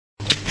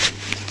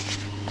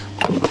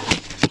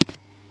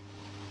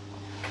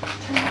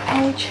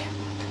page.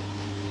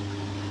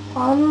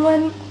 On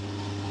went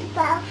the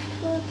mouse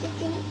flew to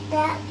eat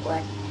that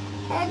one.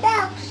 And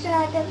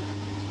also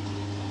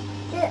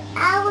the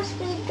owl's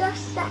been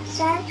lost that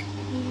side.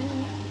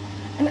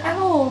 yeah, an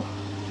owl.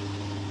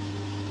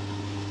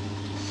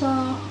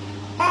 So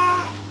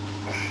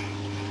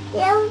The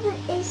owl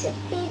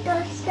isn't being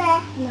lost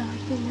there. no,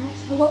 it'd be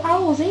nice. Well,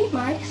 owls eat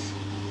mice.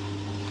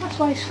 That's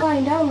why he's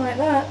flying down like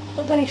that.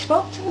 But then he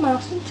spoke to the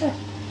mouse, didn't he?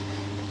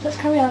 Let's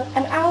carry on.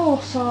 An owl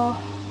saw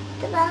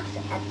The mouse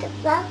and the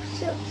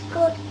mouse looks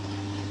good.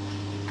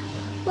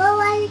 Well,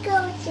 why are you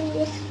going to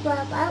this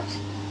mouse?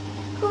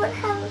 Go and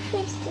have a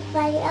feast to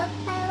find out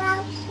my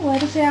mouse. where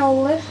does the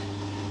owl live?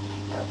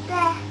 Up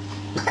there.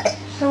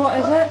 So what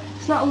is it?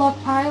 It's not a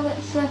log pile,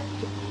 it's a...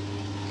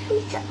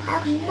 Feast up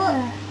house.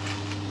 yeah.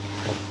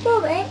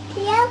 But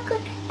the owl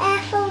could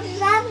fold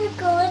his arms and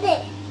go in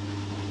it.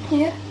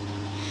 Yeah.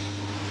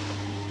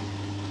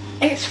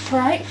 It's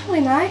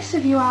frightfully nice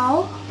of you,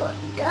 owl. But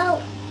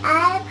no,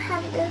 I'm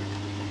having a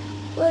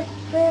wood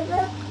with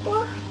a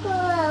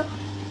gruffalo.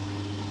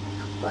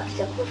 What's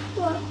a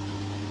gruffalo?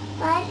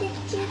 Why did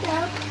you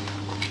know?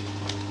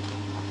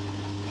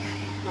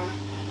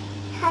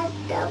 Has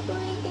double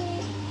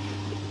knees,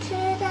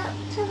 turn out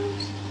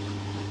toes,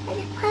 and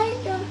a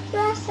pine of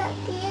grass at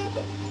the end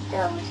of his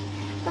nose.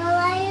 While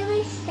I am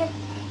listening,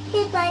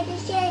 hid by the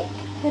shake,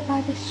 Here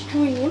by the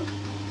stream.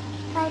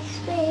 by the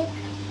stream.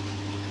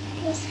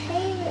 His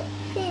favourite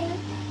food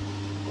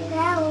is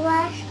our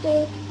rice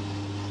cream.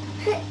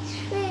 Fritz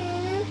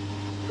food,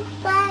 for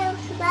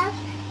miles about,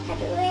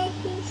 and away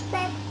he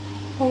spent.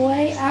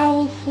 Away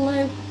owl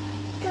flew.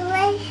 The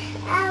way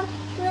owl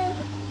flew.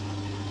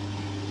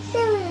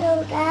 Silly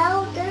old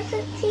owl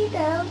doesn't he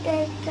know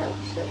there's no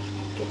such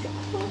thing as a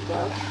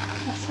gruffalo.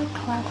 That's so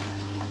clever.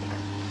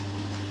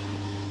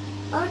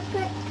 On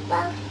went the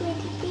mouse with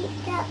the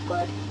deep that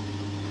good.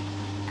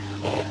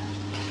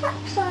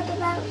 Traps on the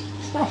mouse.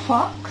 It's not a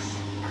fox.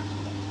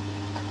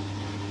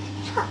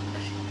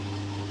 Traps.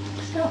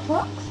 It's not a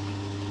fox.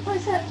 What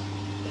is it?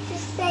 It's a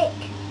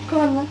snake. Go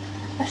on then.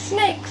 A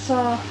snake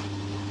saw.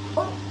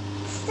 Oh,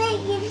 the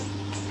snake is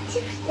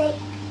two snake.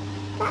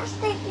 That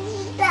snake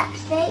is that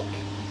snake.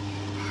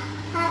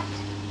 Hat.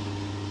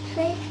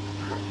 Tree.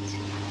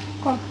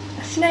 Hat. Go on.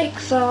 A snake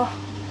saw.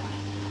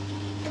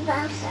 The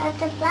mouse and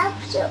the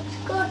mouse looks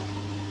good.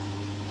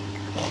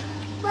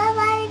 Where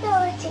are you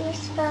going to this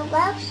small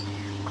mouse?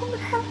 Come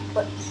and have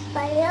fun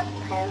by your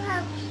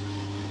house.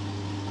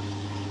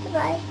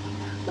 Goodbye.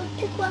 Look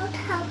to go out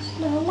house.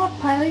 No, log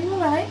pile, you're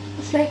right.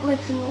 The snake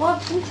lives in the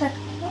logs, doesn't it?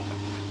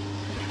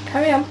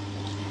 Carry on.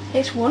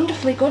 It's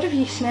wonderfully good of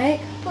you,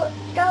 snake. But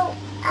don't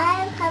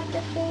I have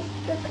the face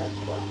with a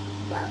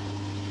gruffalo.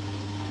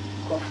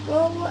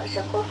 Gruffalo, what's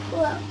a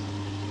gruffalo?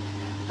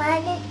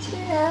 Why did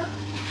you know?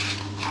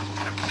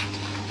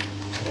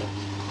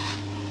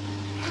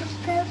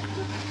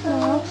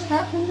 No,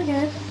 start from the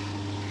beginning.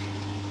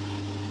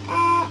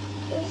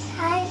 His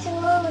eyes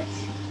are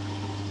always,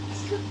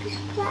 his look is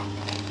black,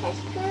 his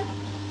curve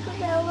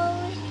is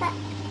always back.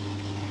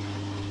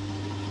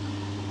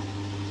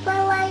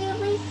 But while you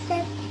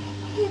listen,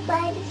 he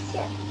might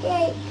accept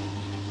steak.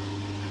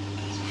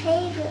 His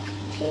favourite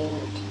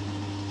food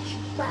is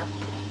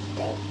crumbled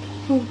steak.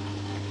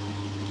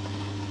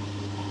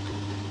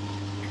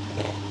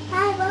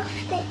 I love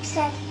steak,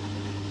 said.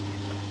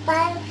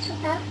 Miles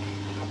about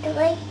at the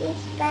way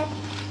he's bed.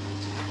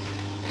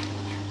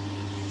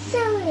 So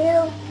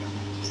you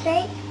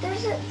snake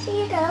doesn't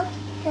see know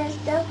there's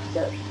no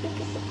such thing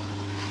as a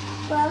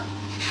well.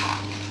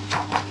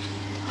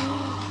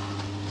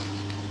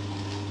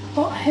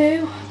 But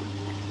who?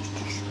 It's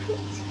the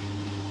squeeze.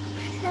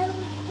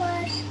 Terrible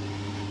words.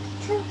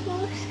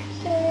 Terrible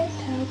scissors.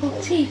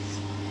 Terrible teeth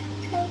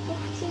Terrible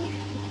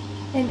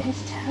teeth. in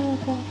his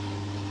terrible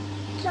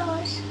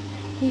Jaws.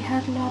 He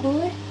had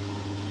knobbly.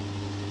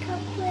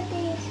 Couple of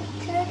knees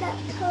and turned up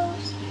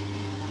toes.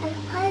 And a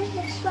pile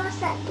of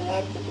spots at the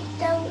end of his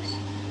nose.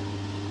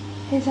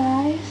 His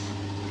eyes.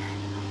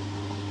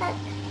 And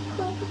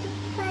cool with the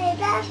fire.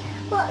 That's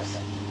what's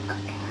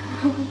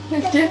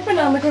It's different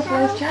on the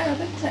gruffalo's channel,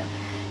 isn't it?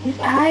 His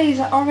eyes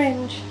are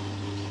orange.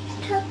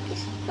 his trunk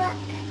is black.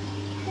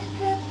 His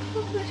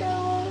purple is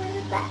all over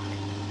the back.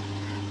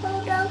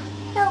 Oh no,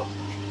 no,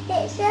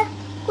 it's a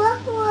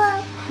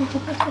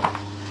gruffalo.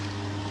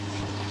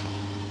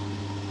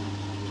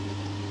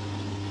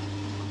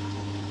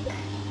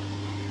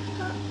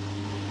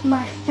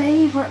 My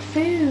favourite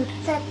food.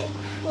 Said the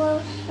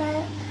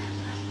gruffalo.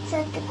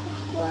 Said the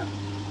gruffalo.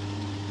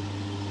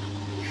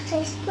 You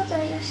taste good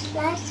on your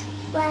slice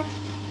of bread.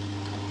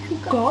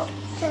 Good.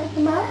 Said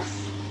The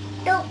mouse.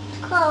 Don't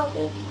call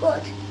me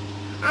good.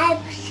 I'm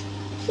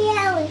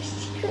carrying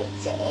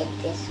secrets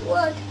in this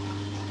wood.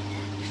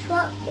 Just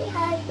walk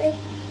behind me,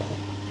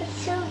 and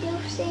soon you'll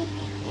see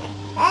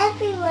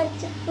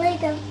everyone's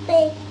afraid of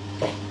me.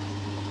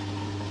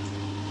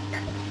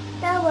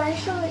 Now I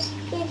saw a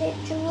skin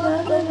into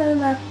No, one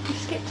no. You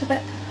skipped a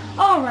bit.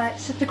 Alright,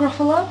 said the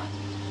gruffalo.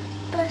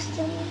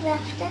 bursting with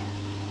laughter,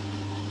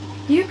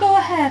 You go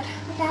ahead.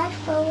 and I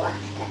fall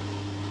after.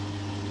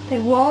 They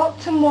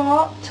walked and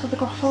walked till the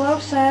gruffalo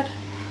said,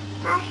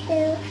 I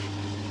hear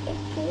it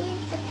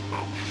is a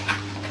pet.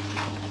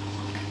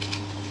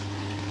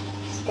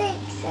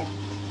 Snake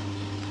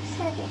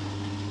said it.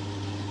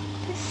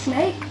 "The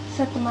snake,"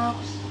 said the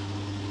mouse.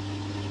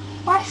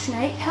 "Why,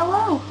 snake,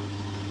 hello."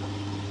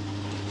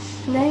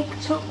 Snake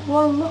took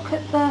one look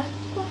at the...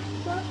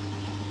 Gruffalo.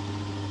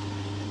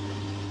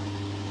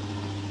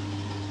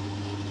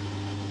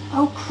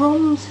 "Oh,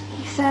 crumbs,"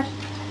 he said.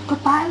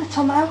 "Goodbye,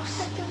 little mouse."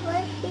 And the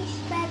way he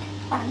said,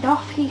 And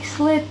off he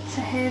slid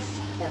to his...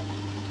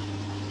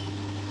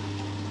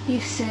 "You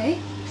see,"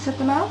 said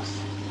the mouse.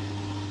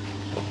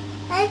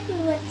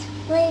 everyone's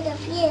afraid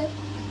of you.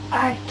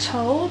 "I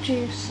told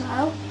you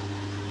so."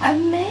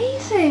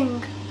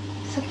 "Amazing,"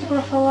 said the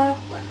gruffalo.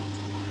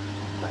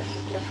 What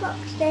did the fox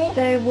say?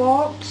 They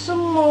walked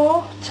some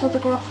more till the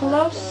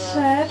gruffalo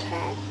said,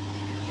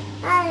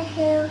 I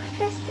hear a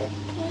fist and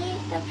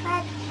trees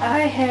ahead.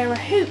 "I hear a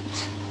hoot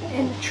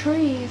in the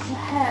trees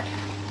ahead."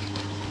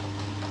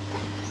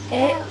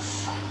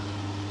 It's...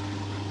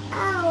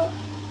 Ow.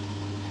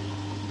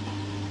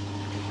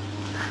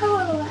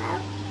 Hello.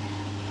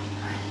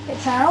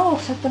 "It's Owl,"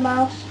 said the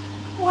mouse.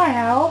 "Why,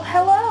 Owl,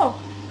 hello."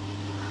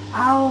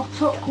 Owl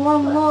took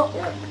one look.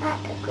 Look at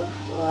the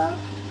gruffalo.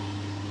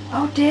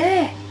 "Oh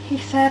dear," he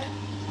said.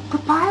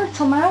 "Goodbye,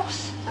 little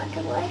mouse." And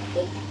the way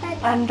he said,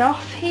 And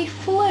off he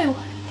flew.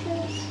 to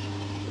his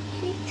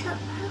treetop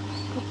house.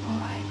 Good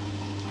boy.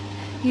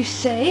 "You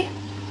see,"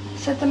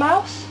 said the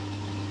mouse.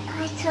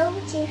 I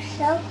told you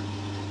so,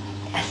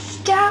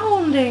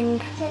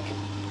 "Astounding." said the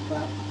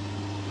gruffalo.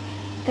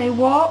 They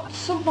walked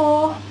some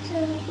more. So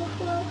the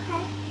gruffalo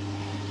had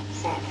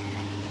said,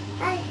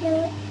 I hear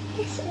it.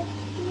 This is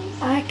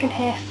music I can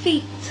hear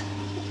feet.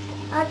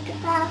 on the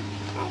path.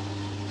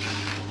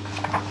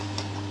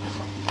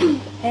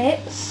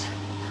 It's...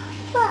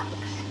 Fox,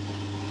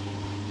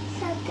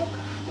 said the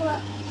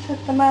gruffalo. said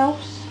the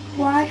mouse.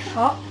 "Why,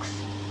 fox?"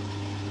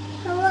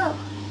 Hello.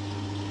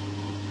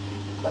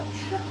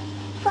 What's the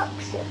fox?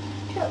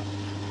 So,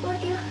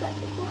 what do you got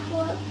the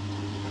gruffalo?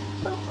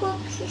 Oh,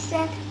 cooks, he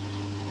said.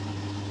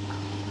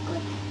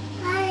 Good.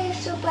 I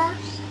is a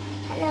mouse,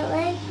 and the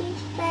way he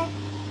said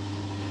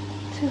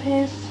To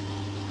his...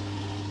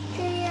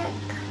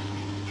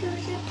 to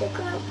the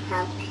ground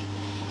house.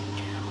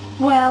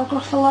 "Well,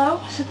 Gruffalo,"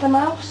 said the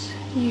mouse,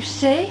 "you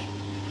see,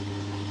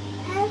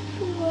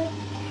 Everyone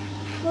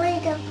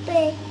afraid of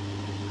me.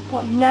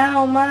 but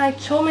now my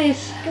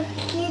tummy's..."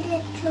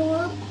 Beginning to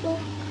rumble,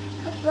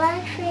 but my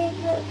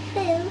favorite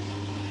food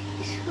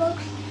is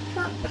roast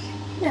fox.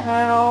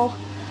 No,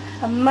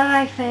 and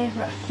my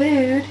favourite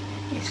food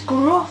is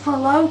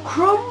Gruffalo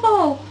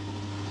crumble.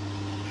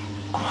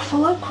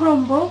 "Gruffalo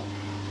crumble,"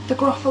 the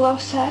Gruffalo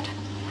said,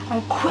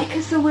 and quick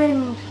as the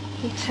wind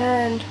he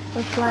turned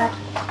and fled.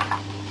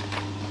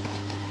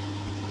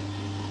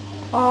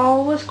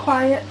 All was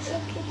quiet. You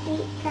can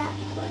eat that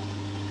one.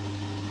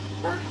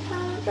 I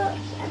found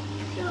nuts and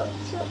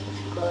fruits, so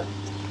it's good.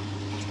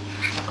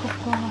 Good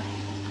boy.